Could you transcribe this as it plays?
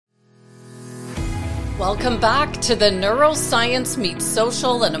Welcome back to the Neuroscience Meets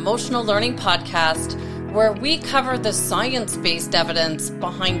Social and Emotional Learning podcast, where we cover the science-based evidence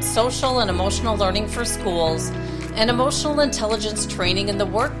behind social and emotional learning for schools and emotional intelligence training in the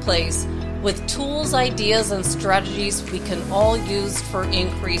workplace with tools, ideas, and strategies we can all use for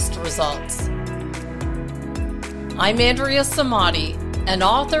increased results. I'm Andrea Samadi, an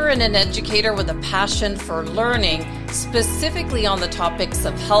author and an educator with a passion for learning, specifically on the topics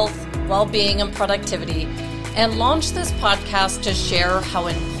of health, well-being, and productivity, and launched this podcast to share how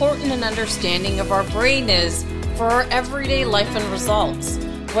important an understanding of our brain is for our everyday life and results,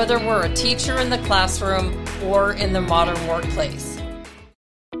 whether we're a teacher in the classroom or in the modern workplace.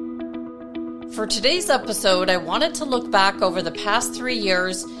 For today's episode, I wanted to look back over the past 3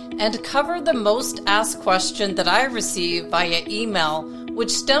 years and cover the most asked question that I received via email, which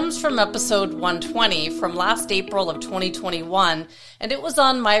stems from episode 120 from last April of 2021, and it was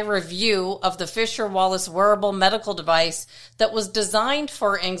on my review of the Fisher-Wallace wearable medical device that was designed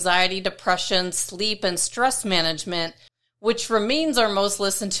for anxiety, depression, sleep, and stress management, which remains our most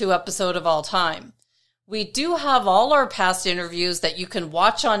listened to episode of all time. We do have all our past interviews that you can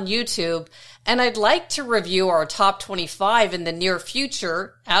watch on YouTube, and I'd like to review our top 25 in the near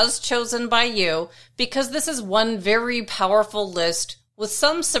future, as chosen by you, because this is one very powerful list with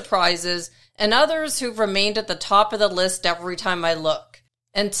some surprises and others who've remained at the top of the list every time I look.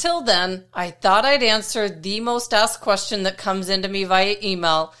 Until then, I thought I'd answer the most asked question that comes into me via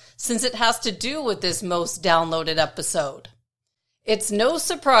email, since it has to do with this most downloaded episode. It's no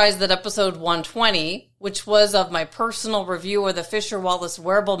surprise that episode 120, which was of my personal review of the Fisher-Wallace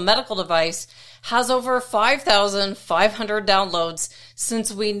wearable medical device, has over 5,500 downloads,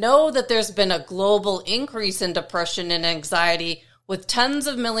 since we know that there's been a global increase in depression and anxiety, with tens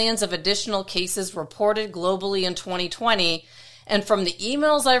of millions of additional cases reported globally in 2020, and from the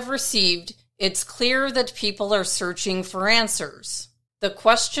emails I've received, it's clear that people are searching for answers. The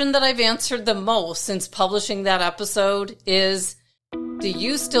question that I've answered the most since publishing that episode is, do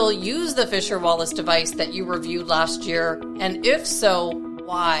you still use the Fisher-Wallace device that you reviewed last year? And if so,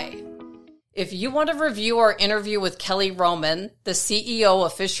 why? If you want to review our interview with Kelly Roman, the CEO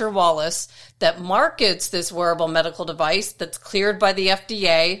of Fisher-Wallace, that markets this wearable medical device that's cleared by the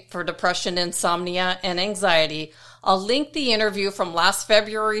FDA for depression, insomnia, and anxiety, I'll link the interview from last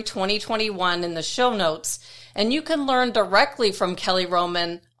February 2021 in the show notes, and you can learn directly from Kelly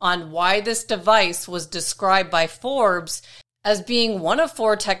Roman on why this device was described by Forbes as being one of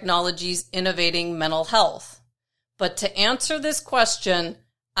 4 technologies innovating mental health. But to answer this question,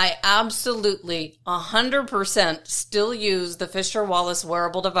 I absolutely 100% still use the Fisher-Wallace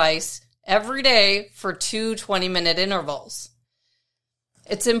wearable device every day for 2 20-minute intervals.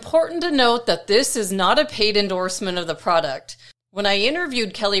 It's important to note that this is not a paid endorsement of the product. When I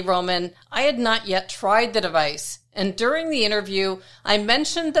interviewed Kelly Roman, I had not yet tried the device, and during the interview, I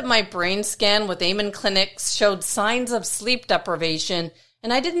mentioned that my brain scan with Amen Clinics showed signs of sleep deprivation,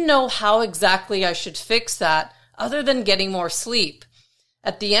 and I didn't know how exactly I should fix that other than getting more sleep.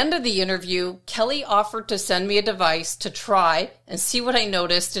 At the end of the interview, Kelly offered to send me a device to try and see what I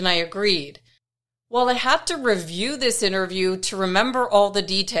noticed, and I agreed. While I had to review this interview to remember all the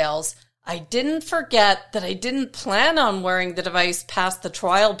details, I didn't forget that I didn't plan on wearing the device past the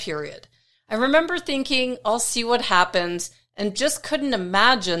trial period. I remember thinking, I'll see what happens, and just couldn't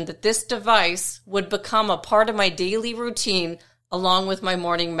imagine that this device would become a part of my daily routine along with my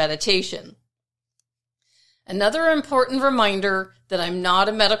morning meditation. Another important reminder that I'm not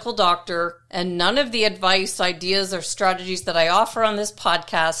a medical doctor, and none of the advice, ideas, or strategies that I offer on this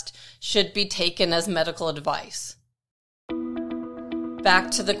podcast should be taken as medical advice. Back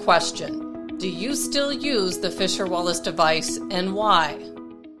to the question, do you still use the Fisher-Wallace device, and why?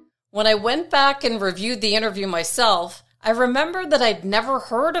 When I went back and reviewed the interview myself, I remembered that I'd never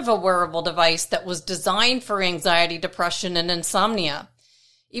heard of a wearable device that was designed for anxiety, depression, and insomnia.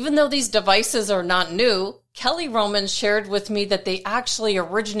 Even though these devices are not new, Kelly Roman shared with me that they actually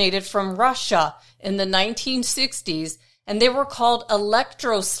originated from Russia in the 1960s, and they were called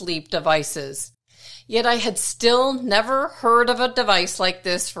electrosleep devices. Yet I had still never heard of a device like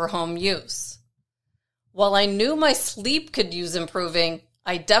this for home use. While I knew my sleep could use improving,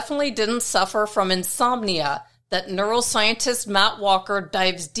 I definitely didn't suffer from insomnia that neuroscientist Matt Walker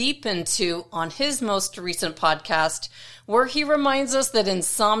dives deep into on his most recent podcast, where he reminds us that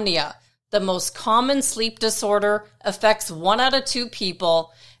insomnia, the most common sleep disorder, affects 1 out of 2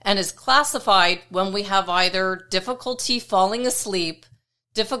 people and is classified when we have either difficulty falling asleep,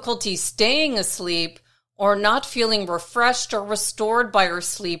 difficulty staying asleep, or not feeling refreshed or restored by our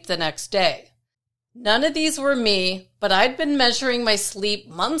sleep the next day. None of these were me, but I'd been measuring my sleep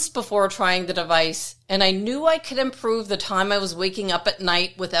months before trying the device, and I knew I could improve the time I was waking up at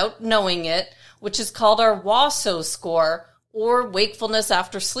night without knowing it, which is called our WASO score, or wakefulness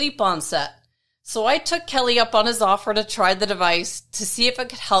after sleep onset. So I took Kelly up on his offer to try the device to see if it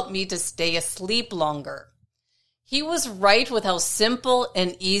could help me to stay asleep longer. He was right with how simple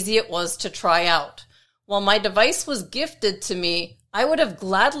and easy it was to try out. While my device was gifted to me, I would have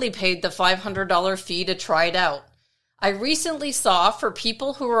gladly paid the $500 fee to try it out. I recently saw for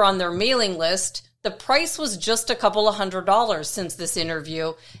people who were on their mailing list, the price was just a couple of $100 since this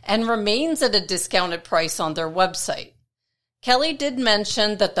interview and remains at a discounted price on their website. Kelly did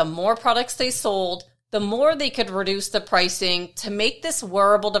mention that the more products they sold, the more they could reduce the pricing to make this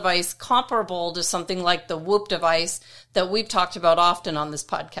wearable device comparable to something like the Whoop device that we've talked about often on this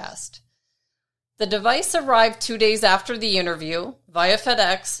podcast. The device arrived 2 days after the interview via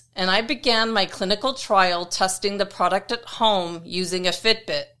FedEx, and I began my clinical trial testing the product at home using a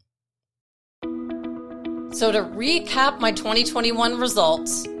Fitbit. So to recap my 2021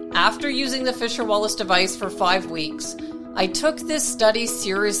 results, after using the Fisher Wallace device for 5 weeks, I took this study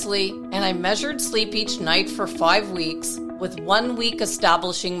seriously and I measured sleep each night for 5 weeks, with 1 week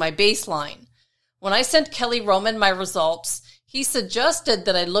establishing my baseline. When I sent Kelly Roman my results, he suggested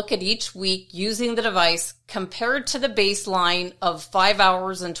that I look at each week using the device compared to the baseline of 5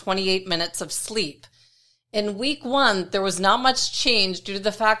 hours and 28 minutes of sleep. In week 1, there was not much change due to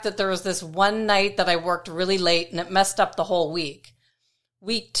the fact that there was this one night that I worked really late and it messed up the whole week.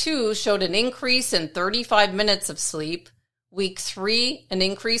 Week 2 showed an increase in 35 minutes of sleep. Week 3, an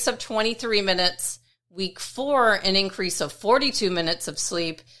increase of 23 minutes. Week 4, an increase of 42 minutes of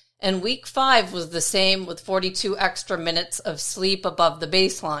sleep. And week 5 was the same with 42 extra minutes of sleep above the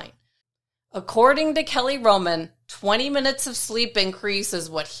baseline. According to Kelly Roman, 20 minutes of sleep increase is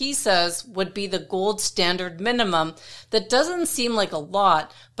what he says would be the gold standard minimum. That doesn't seem like a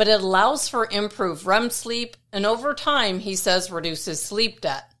lot, but it allows for improved REM sleep, and over time, he says, reduces sleep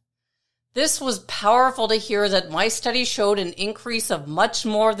debt. This was powerful to hear that my study showed an increase of much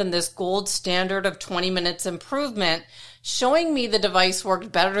more than this gold standard of 20 minutes improvement, showing me the device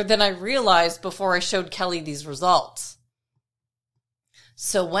worked better than I realized before I showed Kelly these results.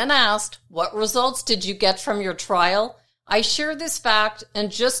 So when asked, what results did you get from your trial? I share this fact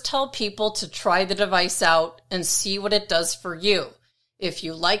and just tell people to try the device out and see what it does for you. If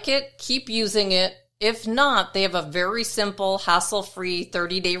you like it, keep using it. If not, they have a very simple, hassle-free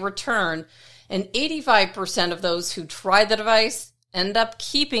 30-day return, and 85% of those who try the device end up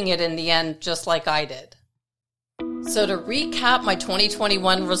keeping it in the end, just like I did. So to recap my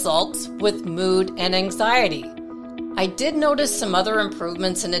 2021 results with mood and anxiety, I did notice some other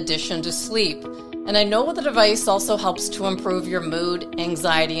improvements in addition to sleep, and I know the device also helps to improve your mood,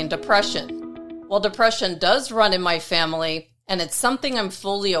 anxiety, and depression. While depression does run in my family, and it's something I'm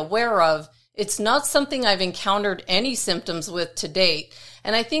fully aware of, it's not something I've encountered any symptoms with to date,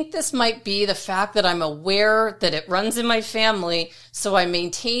 and I think this might be the fact that I'm aware that it runs in my family, so I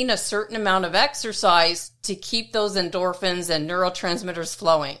maintain a certain amount of exercise to keep those endorphins and neurotransmitters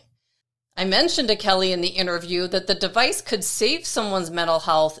flowing. I mentioned to Kelly in the interview that the device could save someone's mental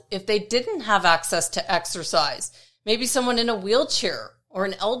health if they didn't have access to exercise, maybe someone in a wheelchair or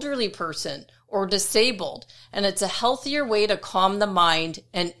an elderly person or disabled, and it's a healthier way to calm the mind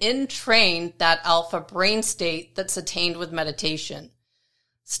and entrain that alpha brain state that's attained with meditation.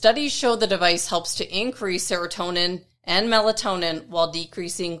 Studies show the device helps to increase serotonin and melatonin while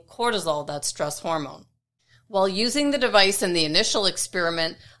decreasing cortisol, that stress hormone. While using the device in the initial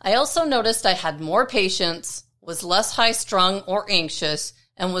experiment, I also noticed I had more patience, was less high-strung or anxious,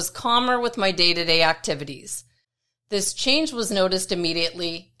 and was calmer with my day-to-day activities. This change was noticed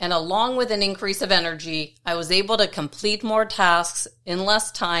immediately, and along with an increase of energy, I was able to complete more tasks in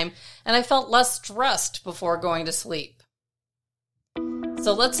less time, and I felt less stressed before going to sleep.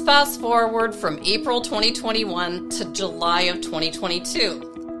 So let's fast forward from April 2021 to July of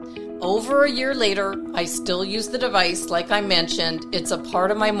 2022. Over a year later, I still use the device like I mentioned. It's a part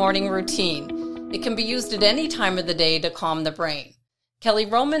of my morning routine. It can be used at any time of the day to calm the brain. Kelly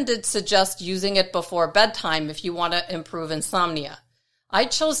Roman did suggest using it before bedtime if you want to improve insomnia. I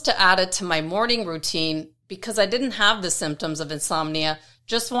chose to add it to my morning routine because I didn't have the symptoms of insomnia,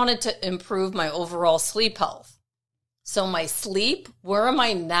 just wanted to improve my overall sleep health. So my sleep, where am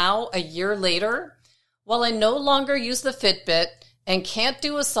I now a year later? Well, I no longer use the Fitbit and can't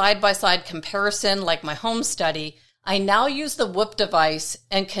do a side-by-side comparison like my home study. I now use the Whoop device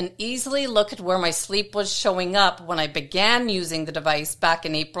and can easily look at where my sleep was showing up when I began using the device back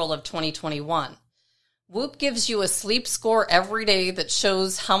in April of 2021. Whoop gives you a sleep score every day that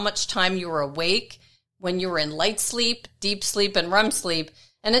shows how much time you were awake when you were in light sleep, deep sleep, and REM sleep,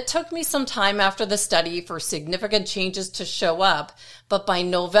 and it took me some time after the study for significant changes to show up, but by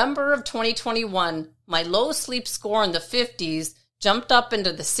November of 2021, my low sleep score in the 50s jumped up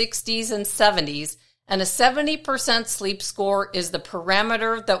into the 60s and 70s, and a 70% sleep score is the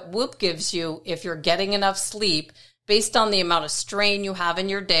parameter that Whoop gives you if you're getting enough sleep based on the amount of strain you have in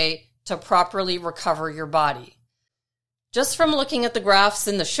your day to properly recover your body. Just from looking at the graphs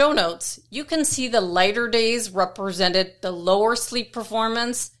in the show notes, you can see the lighter days represented the lower sleep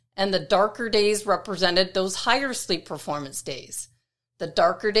performance and the darker days represented those higher sleep performance days. The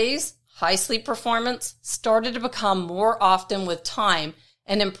darker days, high sleep performance, started to become more often with time,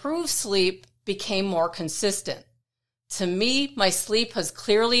 and improved sleep became more consistent. To me, my sleep has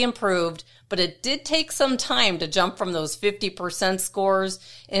clearly improved, but it did take some time to jump from those 50% scores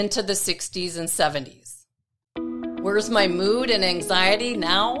into the 60s and 70s. Where's my mood and anxiety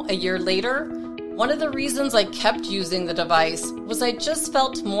now, a year later? One of the reasons I kept using the device was I just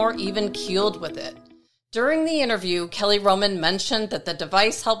felt more even-keeled with it. During the interview, Kelly Roman mentioned that the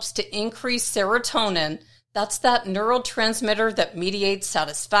device helps to increase serotonin. That's that neurotransmitter that mediates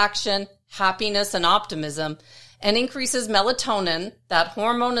satisfaction, happiness, and optimism, and increases melatonin, that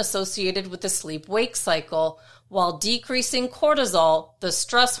hormone associated with the sleep-wake cycle, while decreasing cortisol, the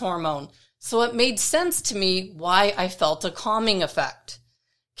stress hormone. So it made sense to me why I felt a calming effect.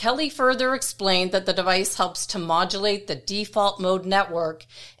 Kelly further explained that the device helps to modulate the default mode network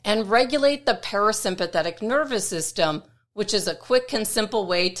and regulate the parasympathetic nervous system, which is a quick and simple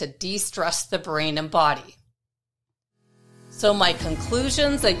way to de-stress the brain and body. So my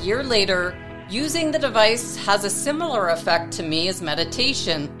conclusions a year later, using the device has a similar effect to me as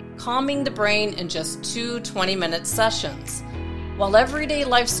meditation, calming the brain in just 2 20-minute sessions. While everyday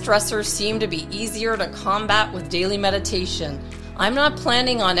life stressors seem to be easier to combat with daily meditation, I'm not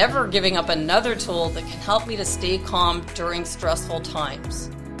planning on ever giving up another tool that can help me to stay calm during stressful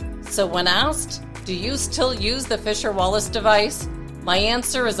times. So when asked, do you still use the Fisher-Wallace device? My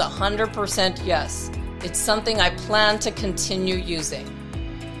answer is 100% yes. It's something I plan to continue using.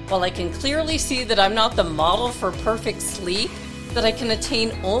 While I can clearly see that I'm not the model for perfect sleep that I can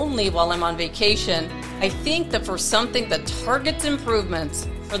attain only while I'm on vacation, I think that for something that targets improvements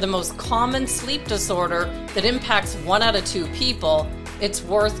for the most common sleep disorder that impacts 1 out of 2 people, it's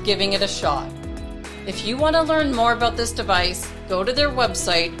worth giving it a shot. If you want to learn more about this device, go to their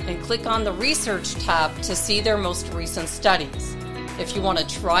website and click on the research tab to see their most recent studies. If you want to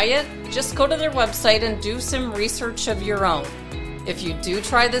try it, just go to their website and do some research of your own. If you do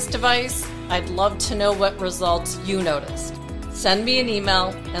try this device, I'd love to know what results you noticed. Send me an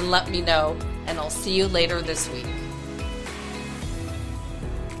email and let me know, and I'll see you later this week.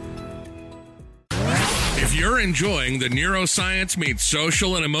 If you're enjoying the Neuroscience Meets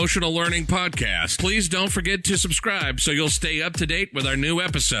Social and Emotional Learning podcast, please don't forget to subscribe so you'll stay up to date with our new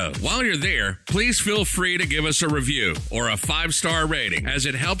episode. While you're there, please feel free to give us a review or a 5-star rating, as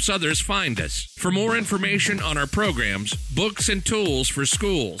it helps others find us. For more information on our programs, books, and tools for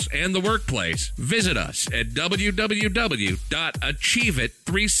schools and the workplace, visit us at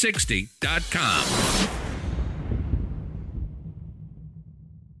www.achieveit360.com.